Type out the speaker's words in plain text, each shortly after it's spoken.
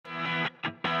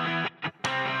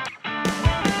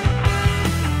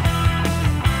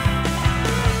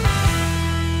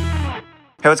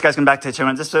Hey, what's guys, welcome back to the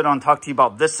channel. Just so I want to talk to you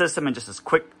about this system and just this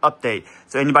quick update.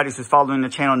 So anybody who's following the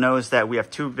channel knows that we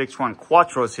have two Victron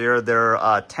Quattros here. They're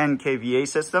 10 kVA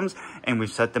systems, and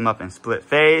we've set them up in split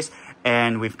phase.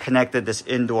 And we've connected this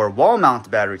indoor wall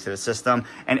mount battery to the system.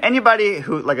 And anybody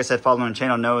who, like I said, following the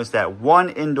channel knows that one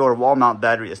indoor wall mount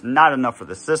battery is not enough for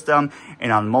the system.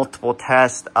 And on multiple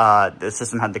tests, the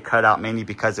system had to cut out mainly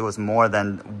because it was more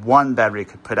than one battery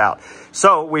could put out.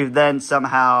 So we've then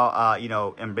somehow,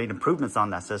 made improvements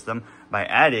on that system by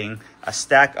adding a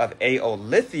stack of AO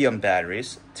Lithium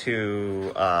batteries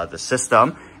to the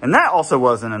system. And that also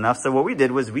wasn't enough. So what we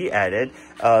did was we added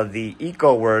the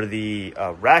Eco-Worthy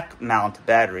rack mount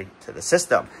battery to the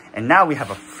system. And now we have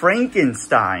a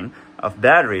Frankenstein of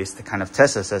batteries to kind of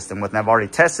test the system with. And I've already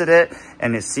tested it,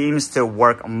 and it seems to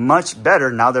work much better.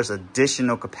 Now there's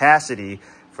additional capacity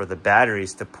for the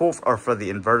batteries to pull, or for the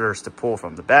inverters to pull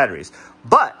from the batteries.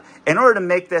 But in order to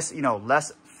make this,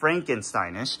 less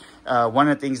Frankensteinish, one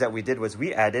of the things that we did was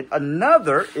we added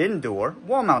another indoor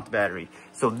wall mount battery.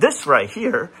 So this right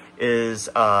here is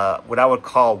what I would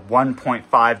call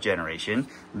 1.5 generation.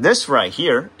 This right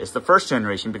here is the first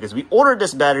generation because we ordered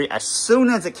this battery as soon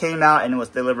as it came out, and it was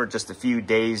delivered just a few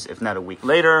days, if not a week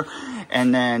later.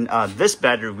 And then this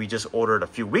battery we just ordered a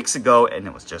few weeks ago, and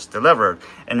it was just delivered.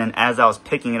 And then as I was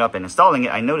picking it up and installing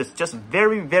it, I noticed just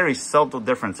very, very subtle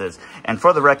differences. And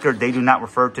for the record, they do not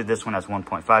refer to this one as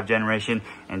 1.5 generation,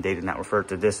 and they did not refer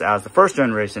to this as the first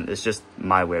generation. It's just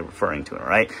my way of referring to it,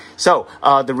 right? So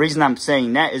the reason I'm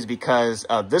saying that is because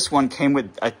this one came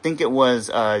with, I think it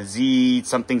was Z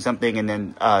something and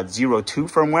then 02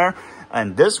 firmware,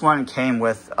 and this one came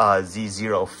with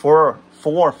Z04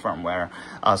 firmware.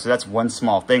 So that's one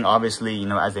small thing. Obviously,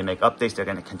 as they make updates, they're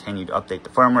going to continue to update the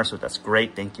firmware, so that's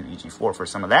great. Thank you, EG4, for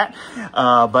some of that.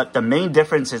 But the main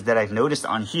differences that I've noticed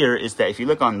on here is that if you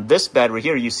look on this battery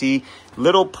here, you see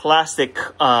little plastic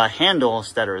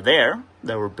handles that are there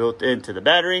that were built into the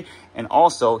battery, and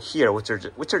also here, which are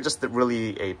just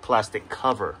really a plastic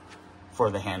cover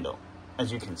for the handle,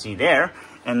 as you can see there.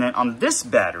 And then on this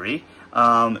battery,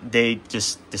 they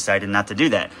just decided not to do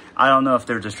that. I don't know if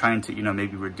they're just trying to,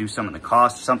 maybe reduce some of the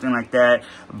cost or something like that.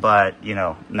 But,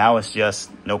 now it's just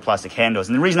no plastic handles.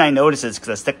 And the reason I noticed is because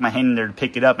I stuck my hand in there to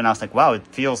pick it up, and I was like, wow, it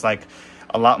feels like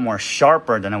a lot more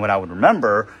sharper than what I would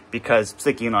remember, because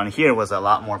sticking on here was a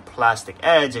lot more plastic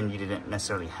edge, and you didn't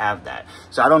necessarily have that.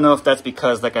 So I don't know if that's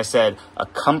because, like I said, a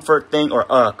comfort thing or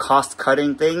a cost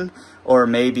cutting thing, or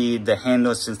maybe the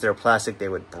handles, since they're plastic, they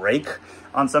would break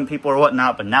on some people or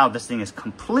whatnot. But now this thing is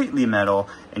completely metal,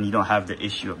 and you don't have the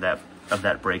issue of that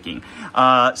breaking.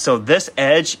 So this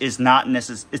edge is not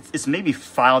necessarily, it's maybe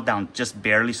filed down just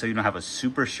barely, so you don't have a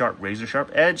super sharp, razor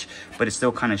sharp edge, but it's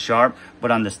still kind of sharp.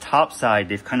 But on this top side,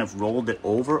 they've kind of rolled it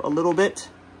over a little bit.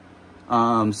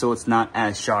 So it's not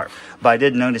as sharp, but I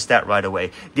did notice that right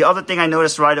away. The other thing I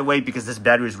noticed right away, because this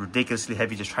battery is ridiculously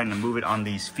heavy, just trying to move it on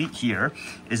these feet here,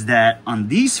 is that on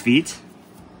these feet,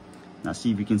 now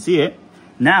see if you can see it,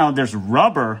 now there's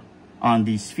rubber on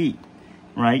these feet,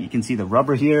 right? You can see the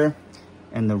rubber here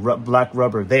and the black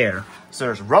rubber there. So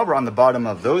there's rubber on the bottom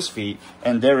of those feet,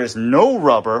 and there is no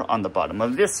rubber on the bottom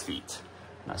of this feet.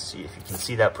 Now see if you can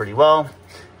see that pretty well.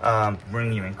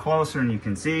 Bring you in closer and you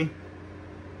can see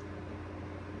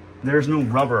there's no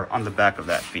rubber on the back of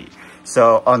that feet.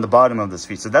 So on the bottom of this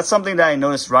feet. So that's something that I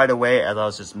noticed right away as I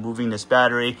was just moving this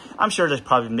battery. I'm sure they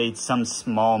probably made some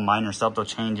small minor subtle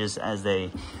changes as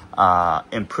they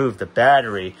improved the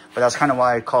battery, but that's kind of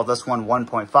why I called this one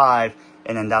 1.5,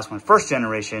 and then that's one first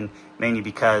generation, mainly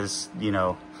because,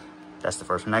 that's the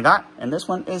first one I got. And this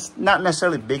one is not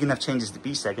necessarily big enough changes to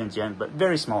be second gen, but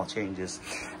very small changes.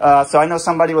 So I know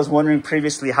somebody was wondering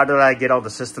previously, how did I get all the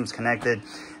systems connected?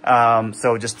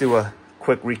 So just do a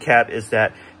quick recap, is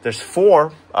that there's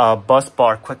 4 bus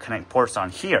bar quick connect ports on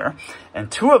here,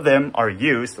 and 2 of them are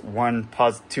used,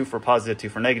 2 for positive, 2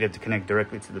 for negative, to connect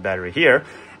directly to the battery here.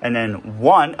 And then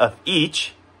 1 of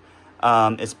each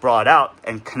is brought out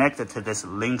and connected to this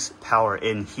Lynx power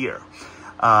in here.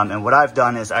 And what I've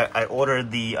done is I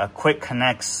ordered the quick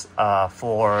connects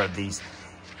for these.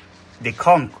 They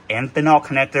call them Amphenol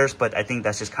connectors, but I think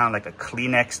that's just kind of like a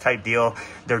Kleenex type deal.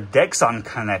 They're Degson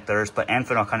connectors, but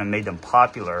Amphenol kind of made them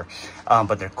popular.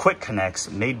 But they're quick connects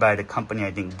made by the company,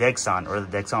 I think Degson, or the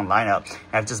Degson lineup.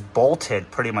 And I've just bolted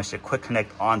pretty much the quick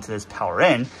connect onto this power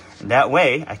in. And that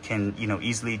way I can,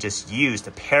 easily just use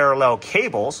the parallel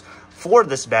cables for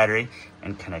this battery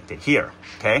and connect it here,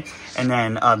 okay? And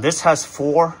then this has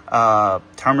 4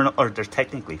 terminal, or there's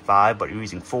technically 5, but you're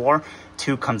using 4.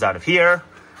 2 comes out of here.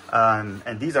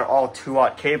 And these are all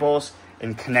 2-aught cables.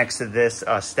 and connects to this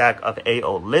stack of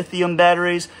AO Lithium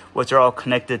batteries, which are all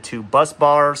connected to bus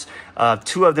bars.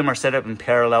 2 of them are set up in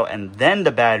parallel, and then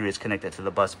the battery is connected to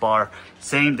the bus bar.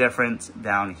 Same difference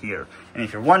down here. And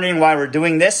if you're wondering why we're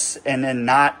doing this and then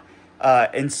not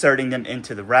inserting them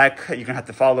into the rack, you're gonna have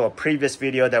to follow a previous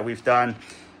video that we've done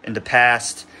in the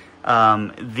past.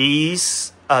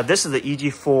 This is the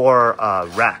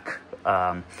EG4 rack,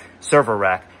 server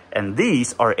rack. And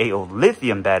these are AO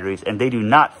Lithium batteries, and they do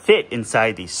not fit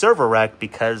inside the server rack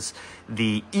because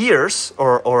the ears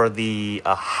or the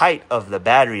height of the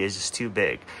battery is just too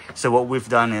big. So what we've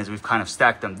done is we've kind of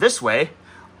stacked them this way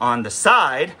on the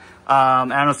side.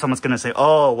 And I know someone's going to say,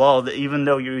 oh, well, even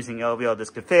though you're using LVL, this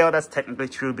could fail. That's technically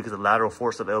true because the lateral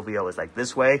force of LVL is like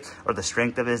this way, or the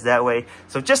strength of it is that way.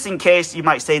 So just in case you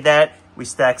might say that, we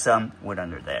stack some wood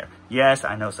under there. Yes,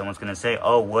 I know someone's going to say,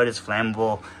 oh, wood is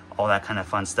flammable, all that kind of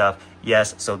fun stuff.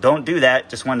 Yes, so don't do that.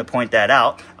 Just wanted to point that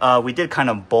out. We did kind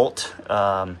of bolt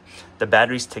the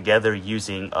batteries together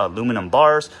using aluminum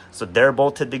bars. So they're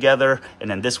bolted together. And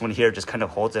then this one here just kind of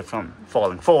holds it from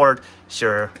falling forward.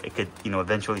 Sure, it could,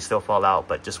 eventually still fall out,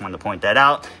 but just wanted to point that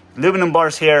out. Aluminum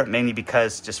bars here, mainly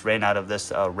because just ran out of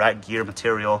this rack gear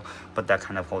material, but that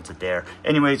kind of holds it there.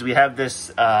 Anyways, we have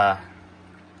this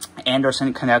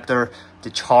Anderson connector to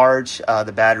charge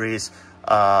the batteries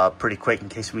pretty quick in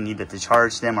case we needed to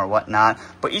charge them or whatnot.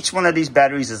 But each one of these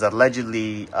batteries is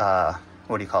allegedly,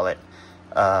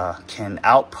 can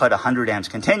output 100 amps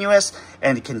continuous,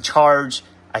 and it can charge,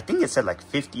 I think it said like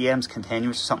 50 amps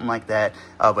continuous or something like that.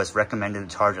 But it's recommended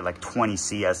to charge at like 20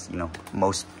 C, as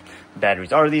most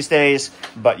batteries are these days.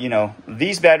 But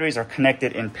these batteries are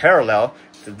connected in parallel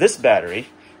to this battery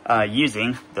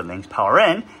using the linked power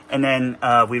in. And then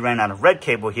we ran out of red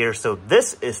cable here. So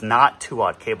this is not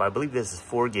 2-aught cable. I believe this is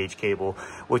 4-gauge cable,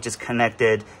 which is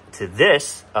connected to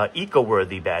this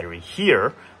Eco-Worthy battery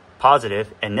here,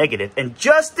 positive and negative. And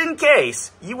just in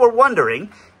case you were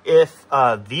wondering if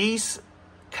these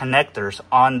connectors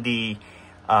on the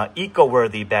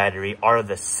Eco-Worthy battery are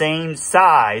the same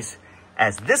size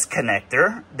as this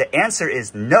connector, the answer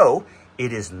is no,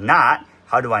 it is not.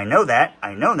 How do I know that?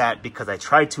 I know that because I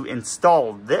tried to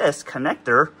install this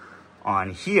connector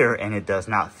on here and it does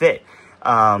not fit.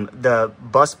 The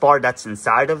bus bar that's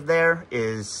inside of there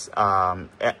is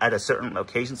at a certain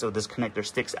location, so this connector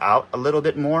sticks out a little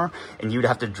bit more, and you'd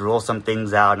have to drill some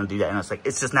things out and do that. And it's like,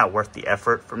 it's just not worth the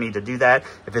effort for me to do that.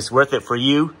 If it's worth it for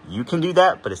you, you can do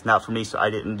that, but it's not for me, so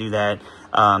I didn't do that.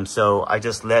 So I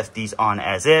just left these on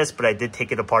as is, but I did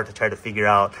take it apart to try to figure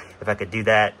out if I could do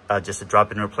that, just a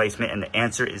drop-in replacement, and the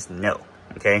answer is no.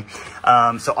 Okay,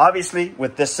 so obviously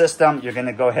with this system, you're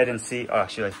gonna go ahead and see,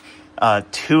 actually,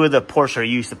 2 of the ports are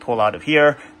used to pull out of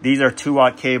here. These are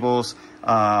 2-aught cables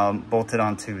bolted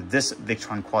onto this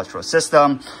Victron Quattro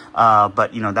system.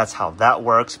 But that's how that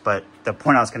works. But the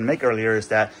point I was going to make earlier is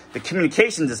that the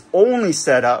communications is only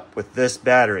set up with this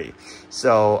battery.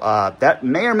 So that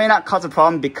may or may not cause a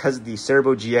problem because the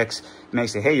Serbo GX may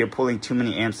say, hey, you're pulling too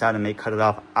many amps out and may cut it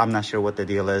off. I'm not sure what the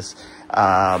deal is.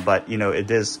 But it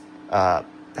does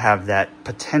have that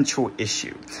potential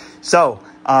issue. So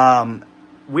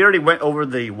we already went over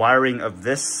the wiring of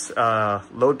this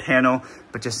load panel,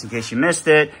 but just in case you missed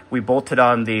it, we bolted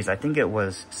on these, I think it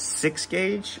was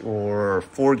 6-gauge or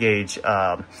 4-gauge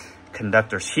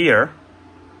conductors here,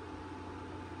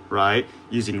 right,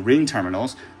 using ring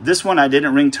terminals. This one I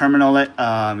didn't ring terminal it.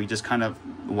 We just kind of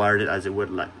wired it as it would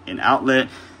like an outlet.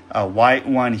 A white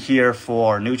one here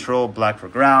for neutral, black for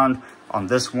ground. On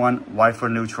this one, white for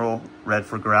neutral, red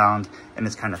for ground, and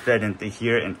it's kind of fed into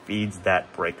here and feeds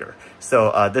that breaker.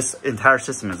 So this entire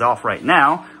system is off right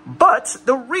now, but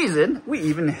the reason we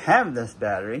even have this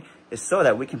battery is so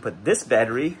that we can put this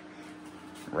battery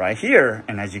right here.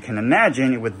 And as you can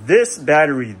imagine, with this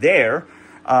battery there,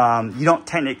 you don't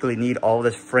technically need all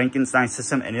this Frankenstein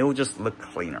system, and it will just look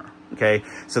cleaner, okay?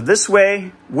 So this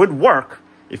way would work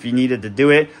if you needed to do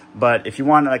it, but if you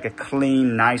want like a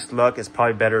clean, nice look, it's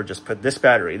probably better just put this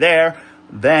battery there,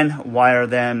 then wire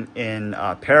them in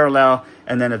parallel,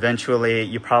 and then eventually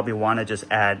you probably want to just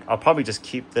add, I'll probably just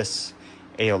keep this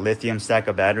AO Lithium stack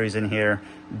of batteries in here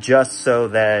just so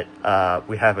that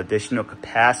we have additional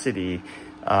capacity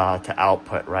to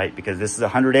output, right? Because this is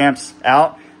 100 amps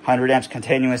out, 100 amps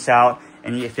continuous out,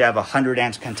 and if you have 100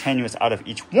 amps continuous out of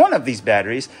each one of these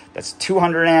batteries, that's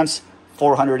 200 amps,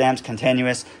 400 amps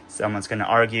continuous. Someone's going to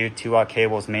argue 2-aught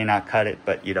cables may not cut it,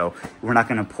 but we're not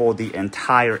going to pull the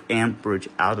entire amperage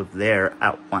out of there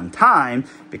at one time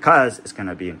because it's going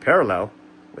to be in parallel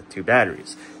with 2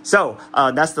 batteries. So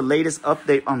that's the latest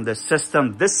update on this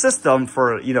system. This system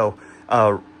for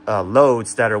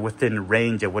loads that are within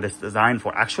range of what it's designed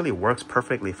for, actually works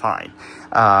perfectly fine.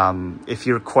 If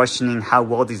you're questioning how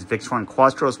well these Victron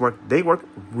Quattros work, they work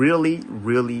really,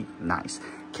 really nice.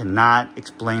 Cannot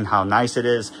explain how nice it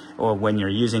is or when you're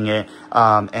using it.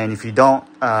 And if you don't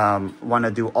want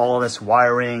to do all this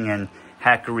wiring and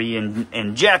hackery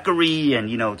and jackery and,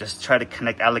 you know, just try to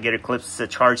connect alligator clips to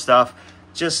charge stuff,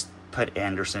 just put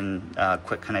Anderson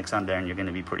quick connects on there and you're going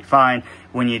to be pretty fine.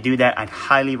 When you do that, I'd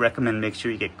highly recommend make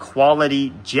sure you get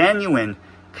quality, genuine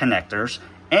connectors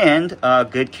and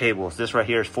good cables. This right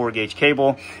here is 4-gauge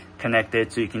cable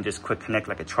connected, so you can just quick connect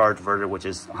like a charge inverter, which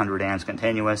is 100 amps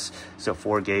continuous. So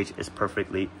 4-gauge is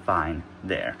perfectly fine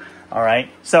there. All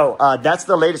right, so that's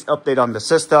the latest update on the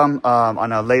system.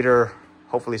 On a later,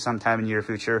 hopefully sometime in the near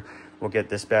future, we'll get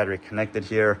this battery connected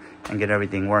here and get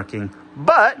everything working.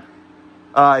 But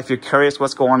if you're curious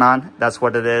what's going on, that's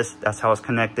what it is. That's how it's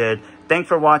connected. Thanks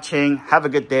for watching. Have a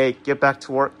good day. Get back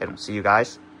to work, and we'll see you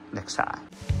guys next time.